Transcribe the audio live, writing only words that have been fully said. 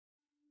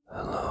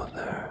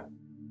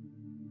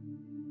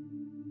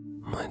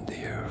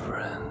dear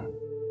friend.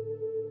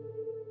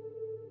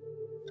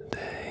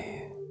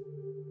 Today,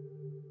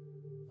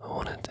 I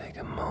want to take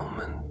a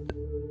moment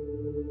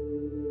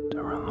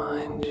to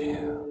remind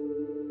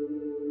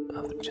you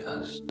of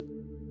just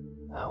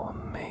how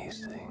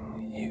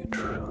amazing you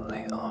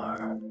truly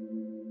are.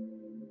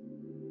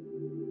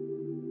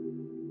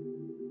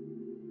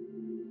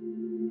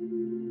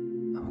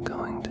 I'm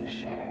going to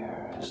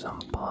share some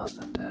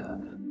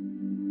positive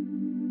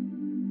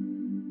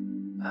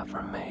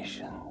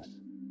affirmations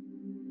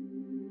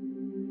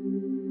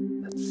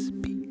that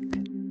speak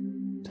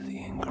to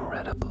the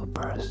incredible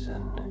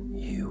person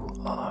you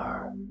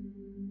are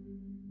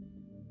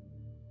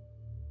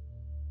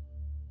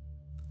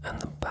and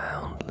the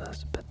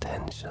boundless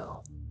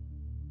potential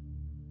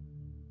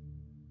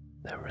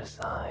that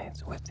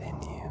resides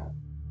within you.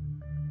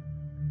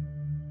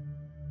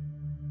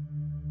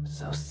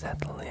 So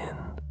settle in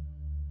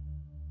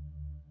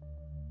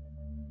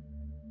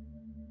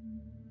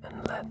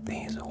and let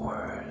these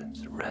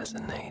words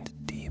resonate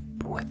deep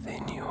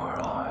within your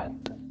heart.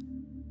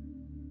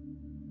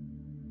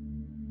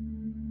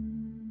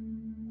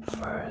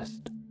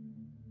 First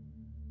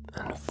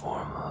and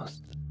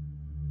foremost,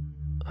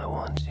 I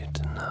want you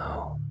to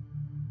know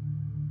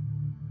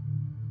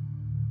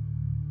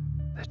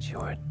that you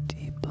are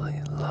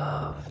deeply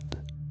loved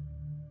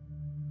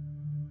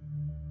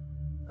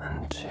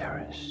and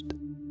cherished,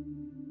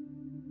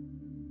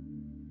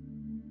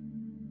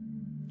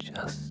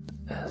 just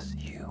as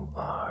you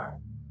are.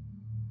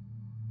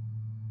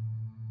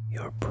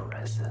 Your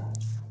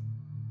presence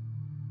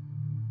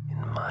in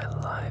my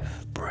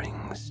life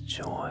brings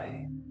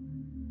joy,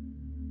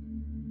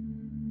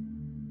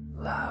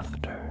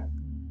 laughter,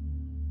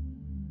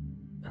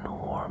 and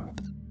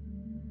warmth,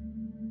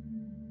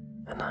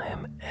 and I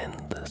am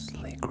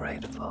endlessly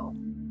grateful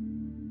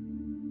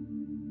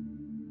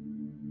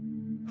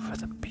for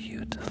the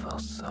beautiful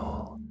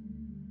soul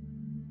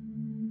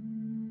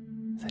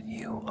that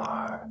you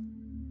are.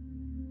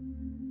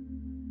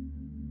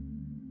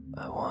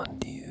 I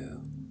want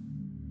you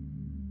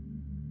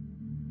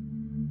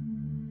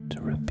to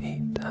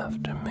repeat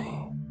after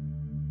me.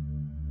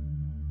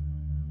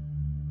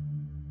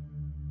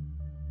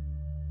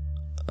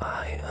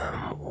 I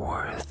am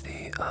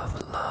worthy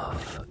of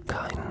love,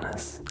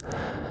 kindness,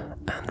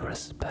 and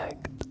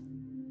respect.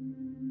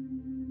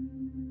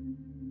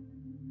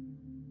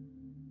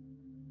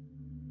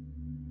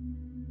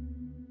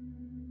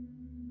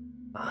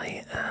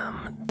 I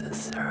am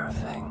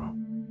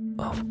deserving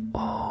of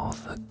all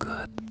the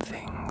good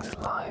things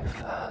life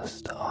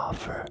has to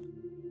offer.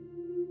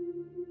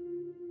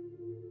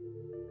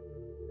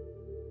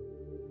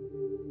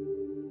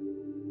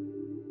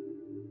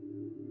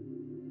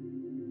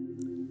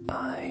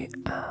 I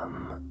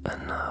am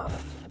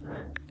enough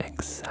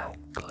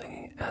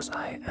exactly as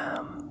I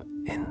am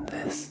in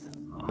this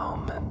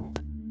moment.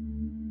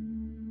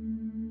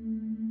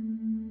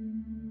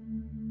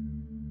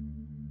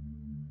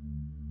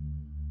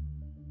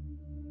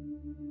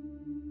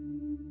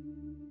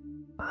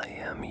 I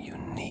am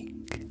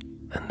unique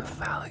and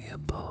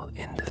valuable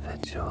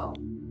individual.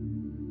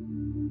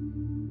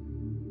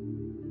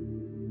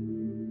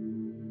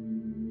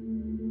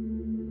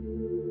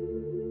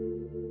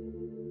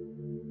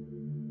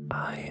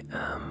 I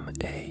am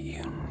a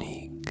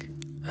unique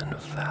and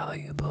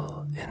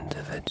valuable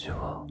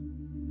individual.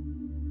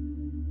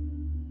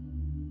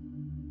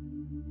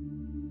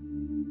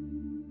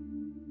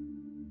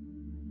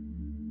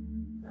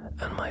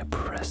 And my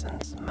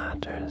presence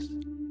matters.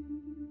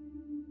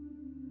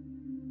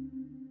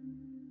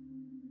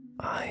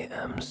 I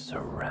am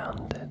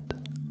surrounded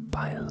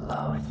by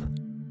love,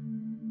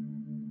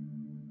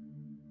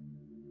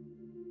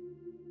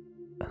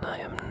 and I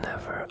am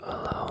never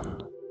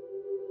alone.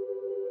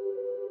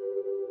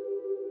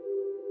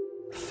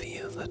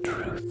 Feel the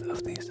truth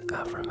of these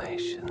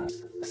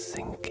affirmations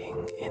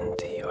sinking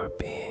into your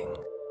being,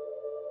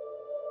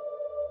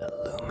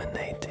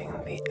 illuminating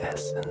the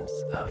essence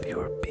of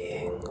your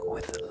being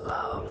with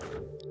love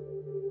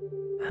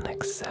and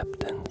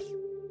acceptance.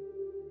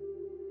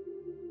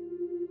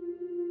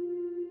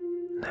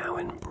 Now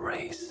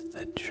embrace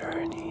the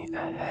journey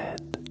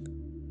ahead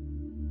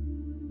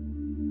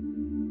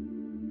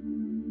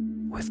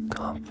with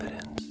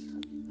confidence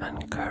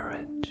and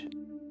courage.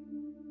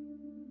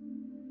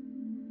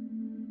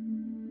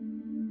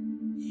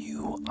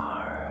 You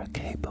are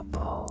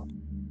capable.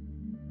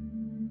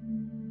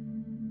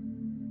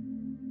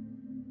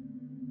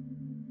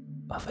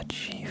 Of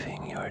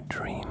achieving your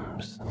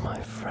dreams, my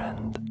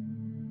friend.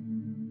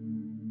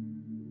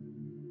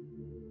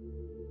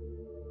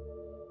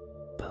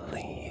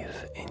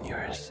 Believe in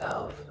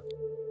yourself.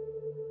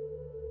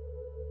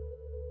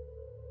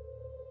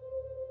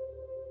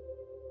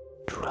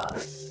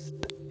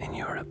 Trust in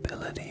your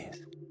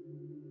abilities.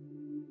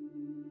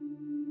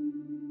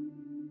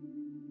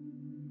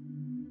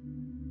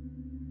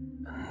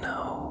 And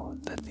know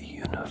that the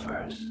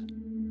universe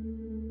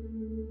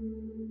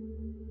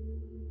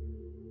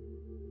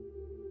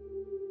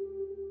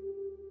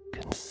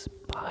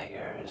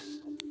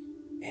conspires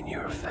in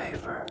your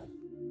favor.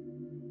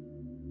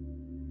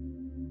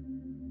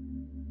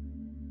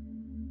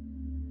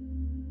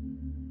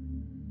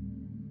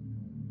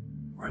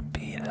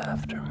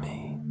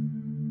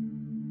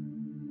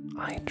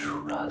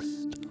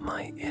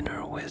 my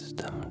inner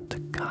wisdom to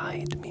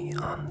guide me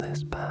on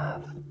this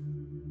path.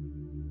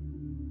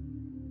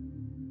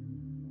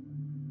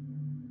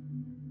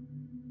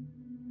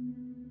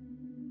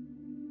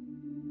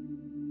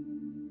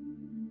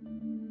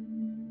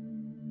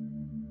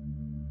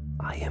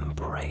 I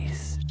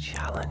embrace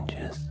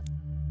challenges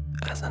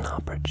as an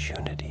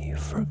opportunity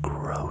for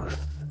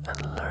growth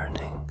and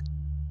learning.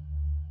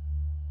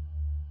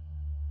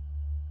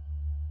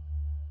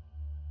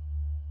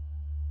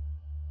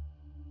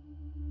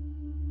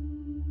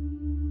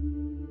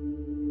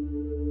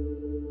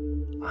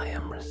 I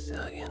am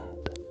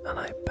resilient and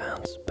I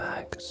bounce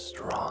back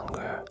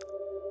stronger.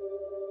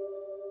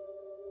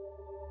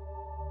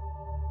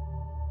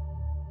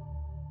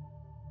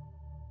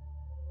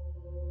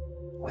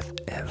 With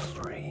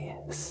every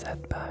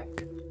setback.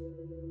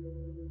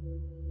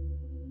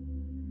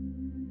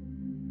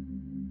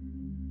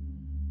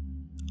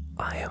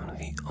 I am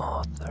the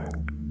author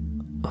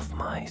of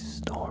my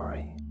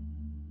story.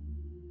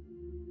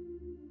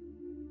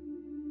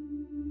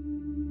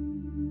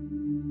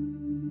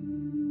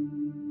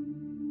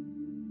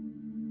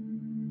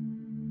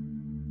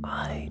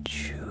 I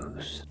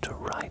choose to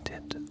write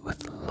it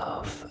with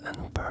love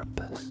and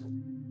purpose.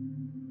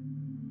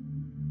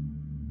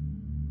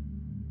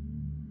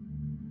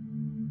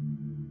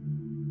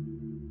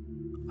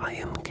 I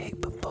am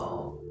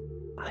capable,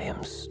 I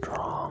am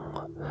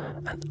strong,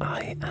 and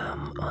I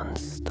am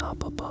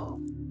unstoppable.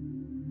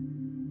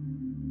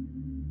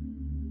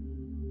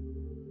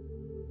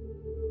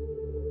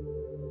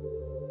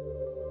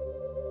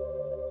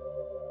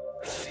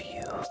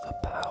 Feel the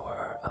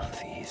power of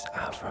these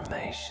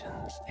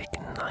affirmations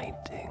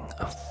igniting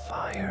a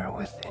fire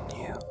within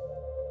you,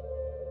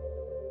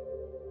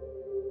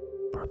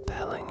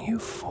 propelling you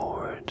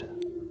forward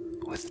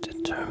with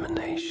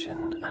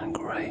determination and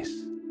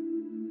grace.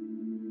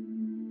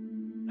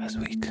 As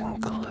we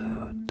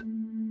conclude,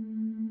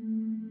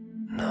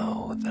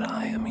 know that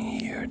I am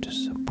here to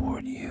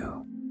support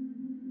you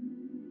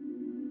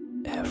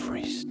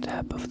every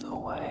step of the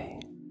way.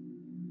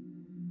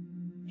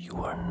 You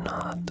are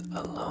not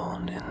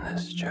alone in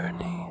this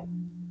journey,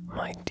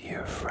 my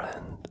dear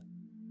friend.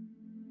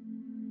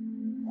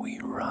 We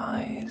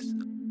rise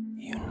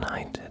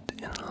united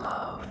in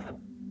love,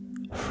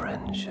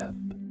 friendship,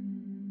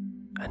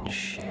 and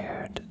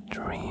shared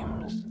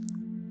dreams.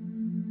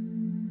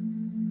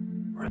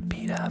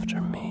 Repeat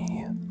after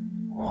me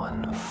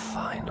one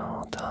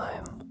final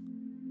time.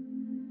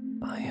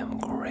 I am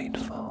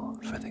grateful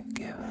for the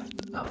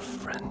gift of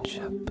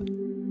friendship.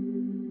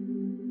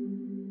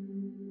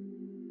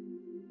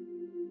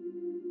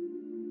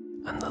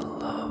 And the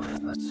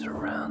love that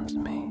surrounds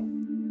me.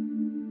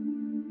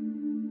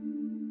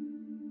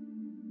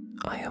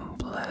 I am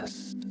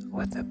blessed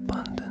with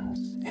abundance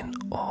in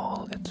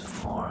all its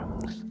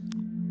forms.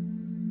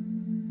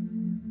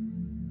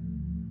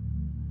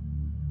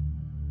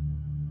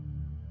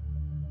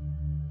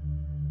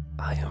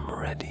 I am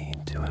ready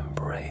to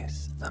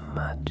embrace the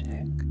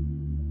magic.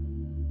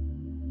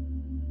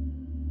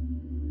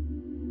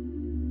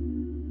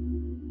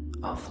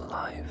 Of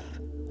life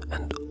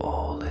and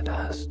all it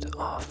has to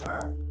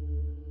offer.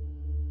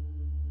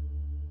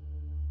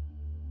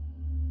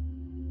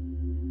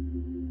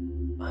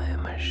 I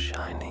am a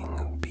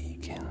shining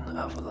beacon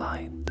of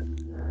light,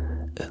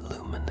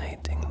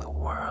 illuminating the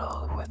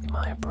world with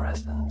my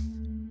presence.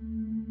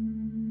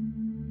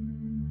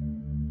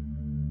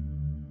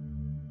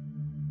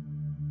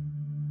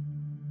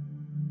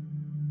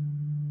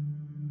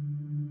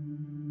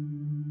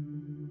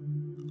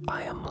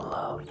 I am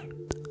loved,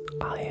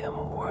 I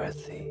am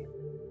worthy.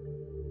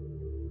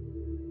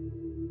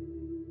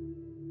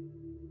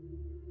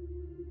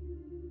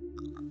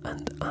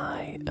 And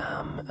I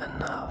am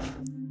enough.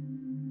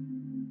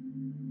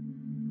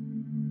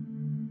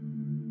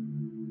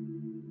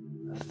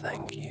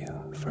 Thank you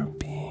for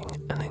being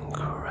an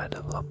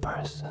incredible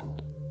person,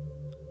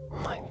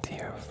 my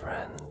dear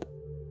friend.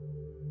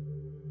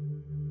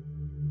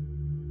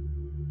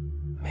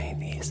 May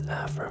these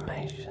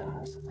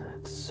affirmations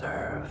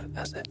serve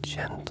as a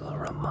gentle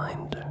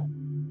reminder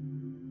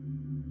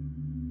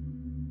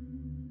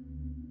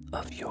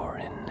of your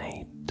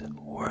innate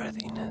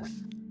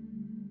worthiness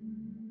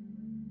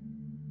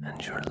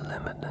and your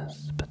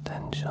limitless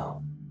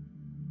potential.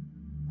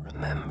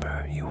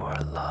 Remember, you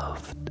are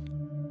loved,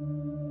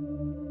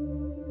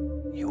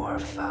 you are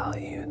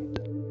valued,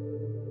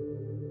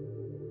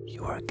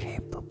 you are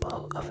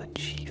capable of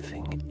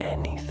achieving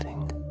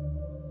anything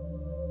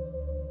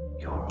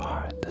your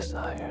heart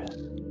desires.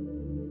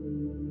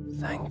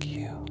 Thank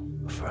you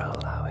for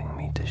allowing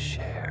me to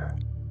share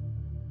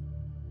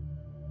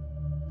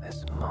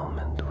this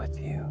moment with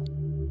you.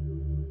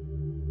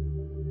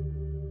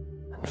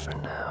 And for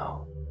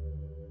now,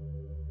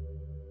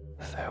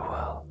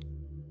 farewell.